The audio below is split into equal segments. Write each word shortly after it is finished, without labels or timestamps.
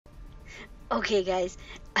Okay, guys,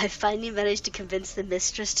 I finally managed to convince the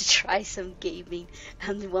Mistress to try some gaming,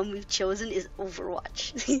 and the one we've chosen is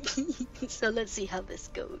Overwatch. So let's see how this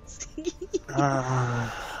goes.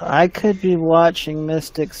 I could be watching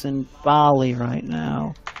Mystics in Bali right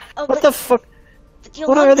now. Oh, What the fuck?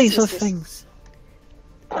 What are these other things?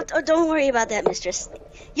 Oh, don't worry about that, Mistress.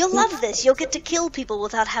 You'll love this. You'll get to kill people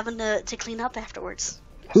without having to clean up afterwards.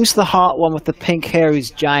 Who's the hot one with the pink hair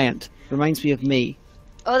who's giant? Reminds me of me.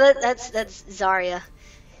 Oh, that's Zarya.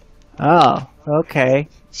 Oh, okay.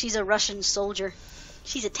 She's a Russian soldier.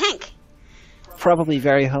 She's a tank. Probably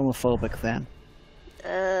very homophobic then.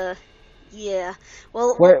 Yeah.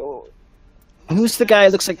 Well, who's the guy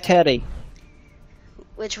who looks like Teddy?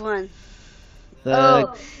 Which one? The...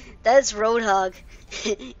 Oh, that's Roadhog.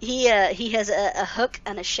 He has a hook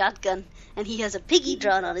and a shotgun, and he has a piggy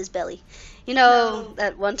drawn on his belly. You know,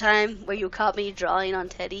 that one time where you caught me drawing on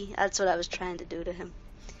Teddy? That's what I was trying to do to him.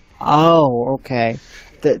 Oh, okay.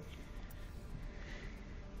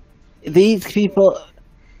 These people...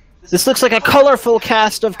 This looks like a colorful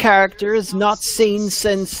cast of characters not seen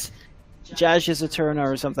since Jazz Eterna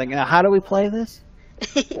or something. Now, how do we play this?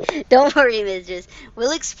 Don't worry, Mistress.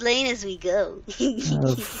 We'll explain as we go.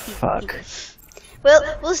 Oh, fuck.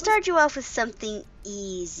 Well, we'll start you off with something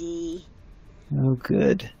easy. Oh,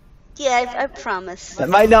 good. Yeah, I promise. That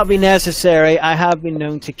might not be necessary. I have been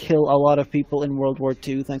known to kill a lot of people in World War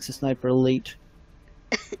II thanks to Sniper Elite.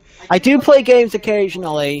 I do play games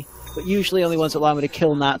occasionally, but usually only ones that allow me to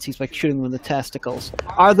kill Nazis by shooting them in the testicles.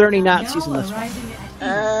 Are there any Nazis in this one?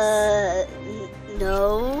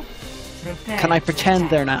 No. Can I pretend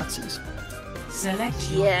they're Nazis?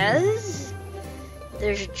 Yes.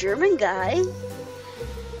 There's a German guy.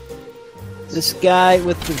 This guy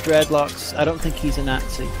with the dreadlocks, I don't think he's a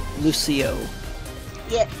Nazi. Lucio.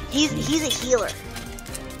 Yeah, he's a healer.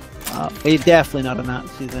 He's definitely not a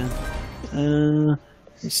Nazi then.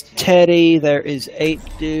 There's Teddy, there is 8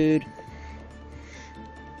 dude.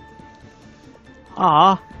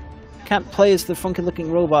 Can't play as the funky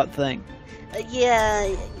looking robot thing.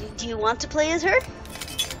 Yeah, do you want to play as her?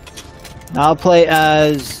 I'll play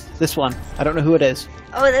as this one. I don't know who it is.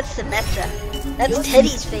 Oh, that's Symmetra. That's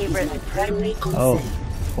Teddy's favorite. Oh.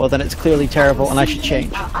 Well, then it's clearly terrible, and I should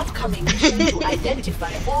change. Well,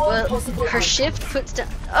 her shift puts down...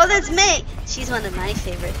 Oh, that's May! She's one of my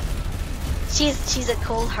favorite. She's a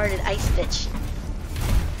cold-hearted ice bitch.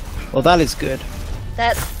 Well, that is good.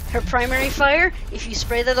 Her primary fire, if you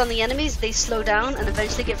spray that on the enemies, they slow down and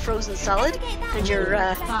eventually get frozen solid. And your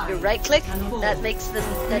right click, that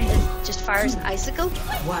just fires an icicle.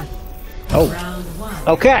 Oh,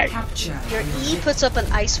 okay. Your E puts up an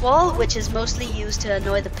ice wall, which is mostly used to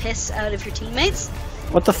annoy the piss out of your teammates.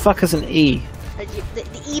 What the fuck is an E? The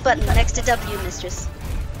E button next to W, Mistress.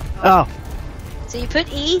 Oh. So you put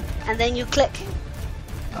E, and then you click.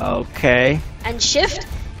 Okay. And Shift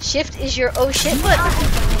is your oh shit button.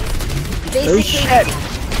 Basically, oh shit!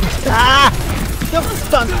 Don't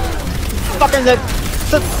stun! Fucking the...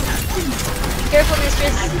 Careful,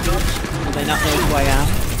 Mistress. Do they not know who I am?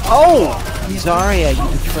 Oh! Zarya, you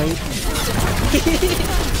betrayed me.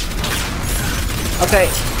 Okay.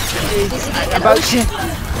 An oh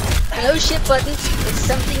shit button is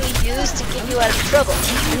something you use to get you out of trouble.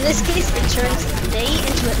 In this case, it turns May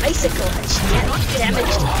into an icicle, and she can't be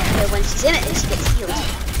damaged when she's in it, and she gets healed.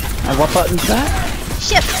 And what button's that?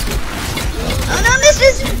 Shift! Oh no,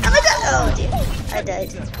 Mistress! Oh my god! Oh dear. I died.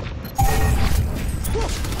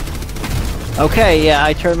 Okay, yeah,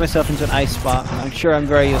 I turned myself into an ice spot. I'm sure I'm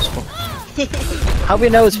very useful. How do we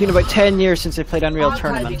know it's been about 10 years since I played Unreal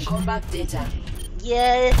Tournament?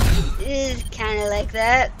 Yeah, it's kinda like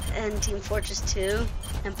that, and Team Fortress 2,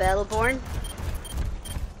 and Battleborn.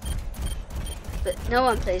 But no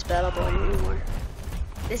one plays Battleborn anymore.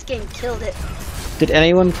 This game killed it. Did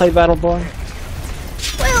anyone play Battleborn?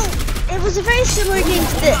 Well, it was a very similar game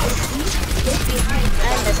to this. I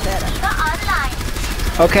messed that up.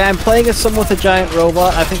 Okay, I'm playing as someone with a giant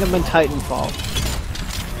robot. I think I'm in Titanfall.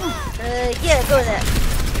 Yeah, go with that.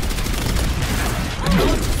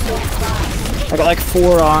 I got like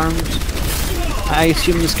 4 arms. I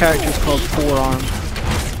assume this character is called 4 Arms.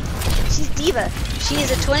 She's Diva. She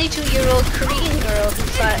is a 22-year-old Korean girl who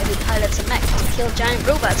pilots a mech to kill giant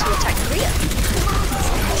robots who attack Korea.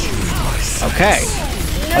 Okay.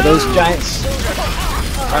 No. Are those giant...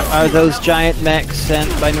 Are those giant mechs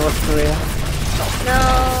sent by North Korea?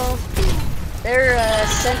 No. They're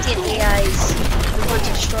sentient AIs who want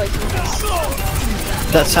to destroy humans.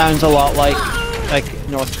 That sounds a lot like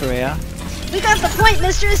North Korea. We got the point,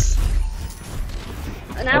 Mistress!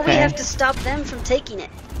 Now Okay. we have to stop them from taking it.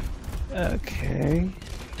 Okay.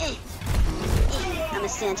 I'm gonna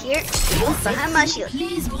stand here, behind my shield.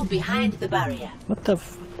 Please move behind the barrier. What the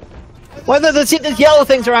f... Why there's yellow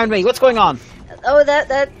things around me? What's going on? Oh,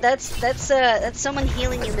 that's someone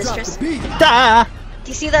healing you, Mistress. Do Da!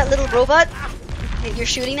 you see that little robot that you're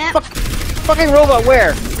shooting at? Fucking robot,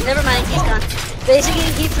 where? Never mind, he's gone. Basically,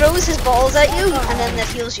 he throws his balls at you, and then that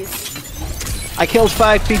heals you. I killed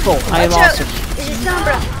 5 people. I am Watch out. awesome. It's his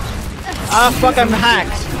bro. Ah, fuck, I'm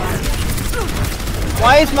hacked.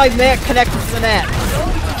 Why is my net connected to the net?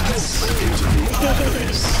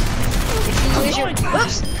 If you use your...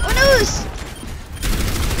 Whoops! Oh, no!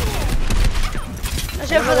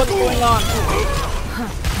 Watch out for What's going on?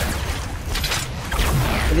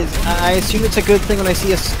 It is, I assume it's a good thing when I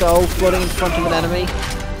see a skull floating in front of an enemy.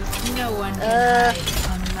 No one can hide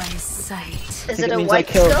on my sight. Is it a means white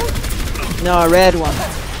I killed... skull? No, a red one.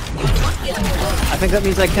 I think that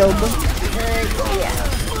means I killed them. Yeah.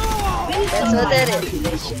 That's what that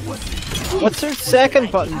is. What's her second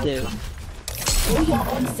button do?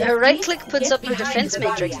 Her right click puts up your defense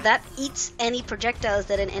matrix. That eats any projectiles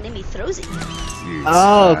that an enemy throws at you.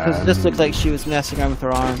 Oh, because it just looked like she was messing around with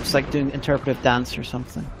her arms, like doing interpretive dance or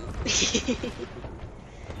something.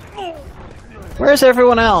 Where's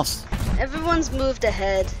everyone else? Everyone's moved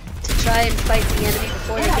ahead to try and fight the enemy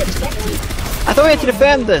before they get to the point. I thought we had to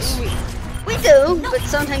defend this. We do, but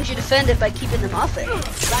sometimes you defend it by keeping them off it.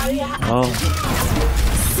 Oh.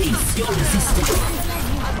 Cease your resistance.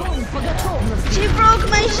 She broke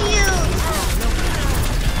my shield!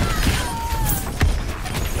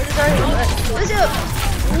 What's up?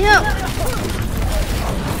 No!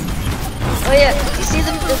 Oh yeah, you see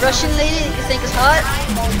the Russian lady that you think is hot?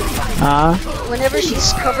 Whenever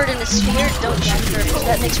she's covered in a sphere, don't shoot her, because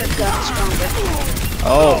that makes her gun stronger.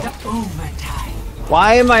 Oh.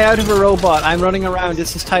 Why am I out of a robot? I'm running around.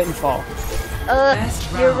 This is Titanfall.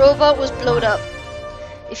 Your robot was blowed up.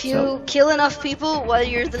 If you kill enough people while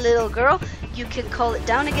you're the little girl, you can call it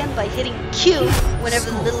down again by hitting Q whenever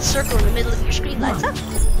the little circle in the middle of your screen lights up.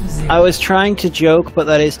 I was trying to joke, but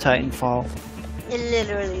that is Titanfall. It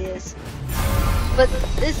literally is. But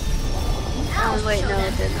this... Oh wait, no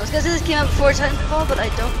it didn't. I was gonna say this came out before Titanfall, but I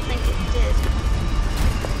don't think it did.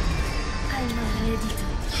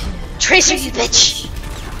 Tracer, you bitch!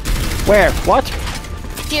 Where? What?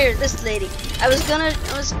 Here, this lady. I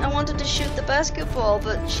wanted to shoot the basketball,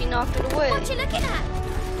 but she knocked it away. What you looking at?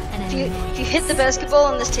 If you hit the basketball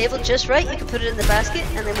on this table just right, you can put it in the basket,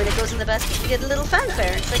 and then when it goes in the basket, you get a little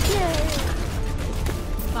fanfare. It's like, yay!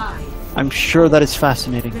 I'm sure that is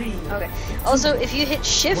fascinating. Okay. Also, if you hit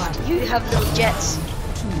shift, you have little jets.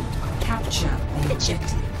 Capture the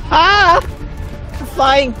objective. Ah! I'm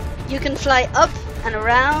flying! You can fly up and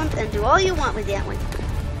around and do all you want with that one.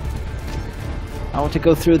 I want to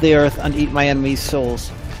go through the earth and eat my enemies'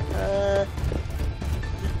 souls. You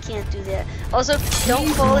can't do that. Also,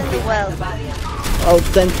 don't fall in the well. Oh,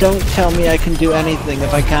 then don't tell me I can do anything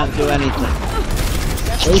if I can't do anything.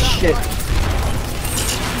 Oh shit.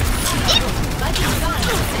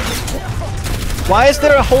 Why is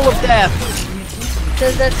there a hole of death?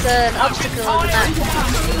 Because that's an obstacle in the map.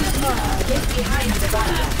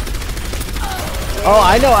 Oh,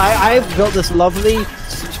 I know. I've built this lovely,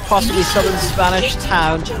 possibly southern Spanish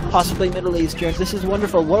town, possibly Middle Eastern. This is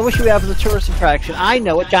wonderful. What wish we have as a tourist attraction? I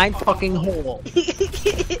know, a giant fucking hole.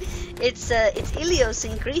 It's Ilios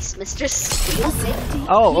in Greece, Mistress.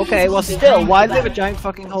 Oh, okay. Well, still, why do they have a giant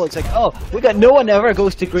fucking hole? It's like, oh, we got no one ever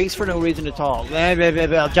goes to Greece for no reason at all. Blah, blah, blah,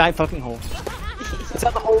 blah, giant fucking hole. Is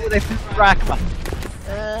that the hole where they found Rakma?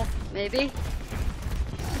 Maybe.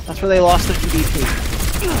 That's where they lost the PvP.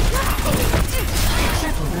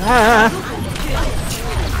 Ah.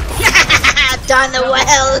 Down the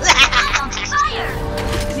well.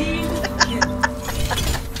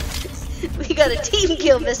 We got a team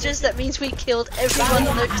kill, Mistress. That means we killed everyone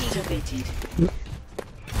on their team.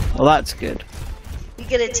 Well, that's good. You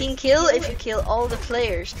get a team kill if you kill all the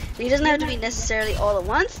players. It doesn't have to be necessarily all at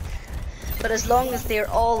once, but as long as they're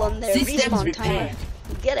all on their respawn timer,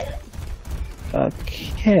 you get it.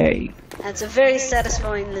 Okay. That's a very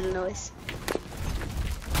satisfying little noise.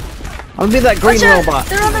 I'm gonna be that green Watch out! robot.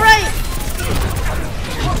 They're on the right!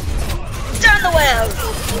 Down the well!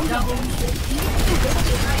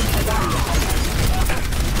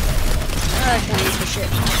 Oh, I can't eat for shit.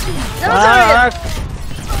 That was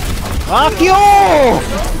Fuck you!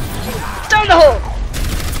 down the hole!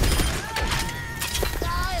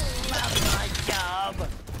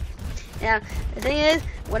 Now, the thing is,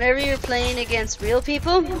 whenever you're playing against real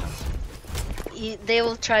people, they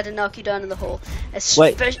will try to knock you down in the hole.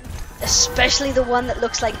 Especially the one that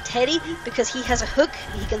looks like Teddy, because he has a hook,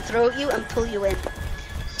 he can throw at you and pull you in.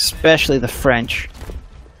 Especially the French.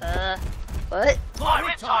 What?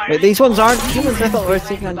 Wait, these ones aren't humans. I thought we were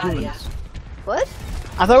taking on humans. What?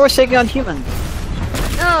 I thought we were taking on humans.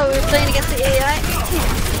 No, we were playing against the AI.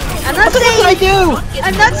 I'm not What did I saying. do?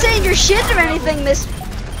 I'm not saying you're shit or anything, Miss.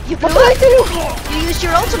 You blew What did it. I do? You used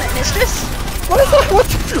your ultimate, Mistress. What is that?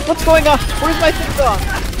 What's going on? Where's my thing gone?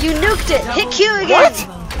 You nuked it. Hit Q again. What?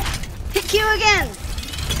 Hit Q again.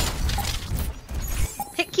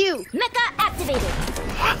 Hit Q. Mecha activated.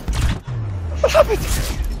 What happened?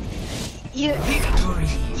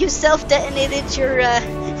 You self-detonated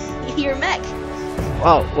your mech.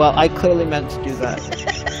 Oh, well, I clearly meant to do that.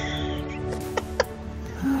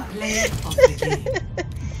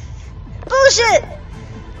 Bullshit.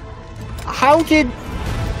 How did...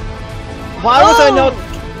 Why was I not...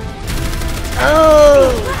 Oh.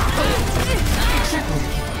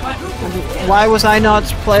 Why was I not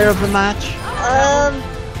player of the match?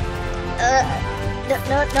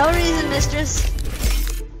 No reason, Mistress.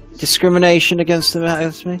 Discrimination against me?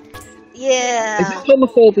 Is Yeah. this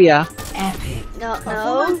homophobia? No.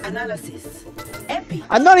 Analysis.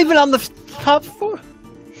 I'm not even on the top 4.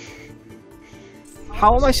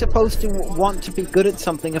 How am I supposed to want to be good at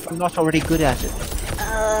something if I'm not already good at it?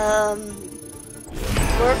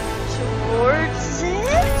 Work towards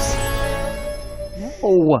it?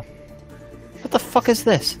 Oh. What the fuck is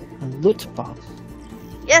this? A loot box.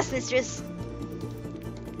 Yes, Mistress.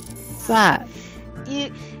 What's that?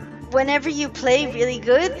 Whenever you play really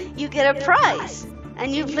good, you get a prize.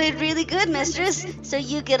 And you played really good, Mistress. So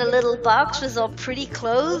you get a little box with all pretty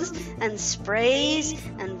clothes and sprays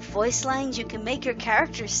and voice lines you can make your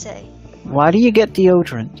characters say. Why do you get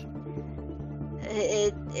deodorant?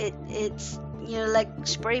 It's like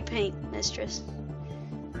spray paint, Mistress.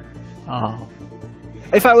 Oh.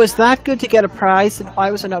 If I was that good to get a prize, then why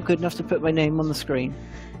was I not good enough to put my name on the screen?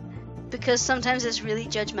 Because sometimes it's really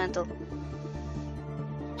judgmental.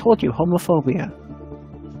 Told you, homophobia.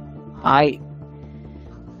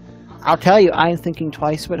 I'll tell you, I am thinking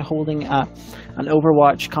twice about holding an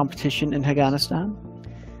Overwatch competition in Haganistan.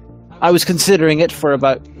 I was considering it for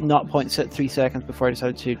about 0.3 seconds before I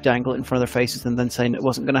decided to dangle it in front of their faces and then saying it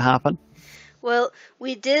wasn't going to happen. Well,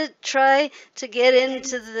 we did try to get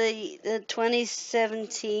into the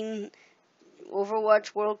 2017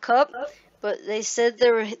 Overwatch World Cup, but they said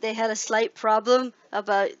they had a slight problem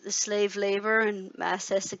about the slave labor and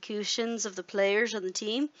mass executions of the players on the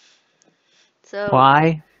team. So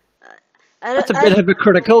Why? That's a bit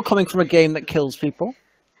hypocritical coming from a game that kills people.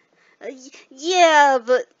 Yeah,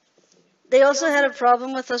 but they also had a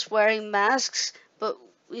problem with us wearing masks, but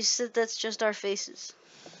we said that's just our faces.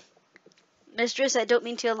 Mistress, I don't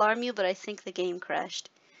mean to alarm you, but I think the game crashed.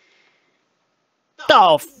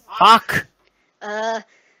 Oh, fuck!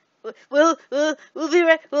 We'll be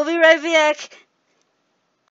right back.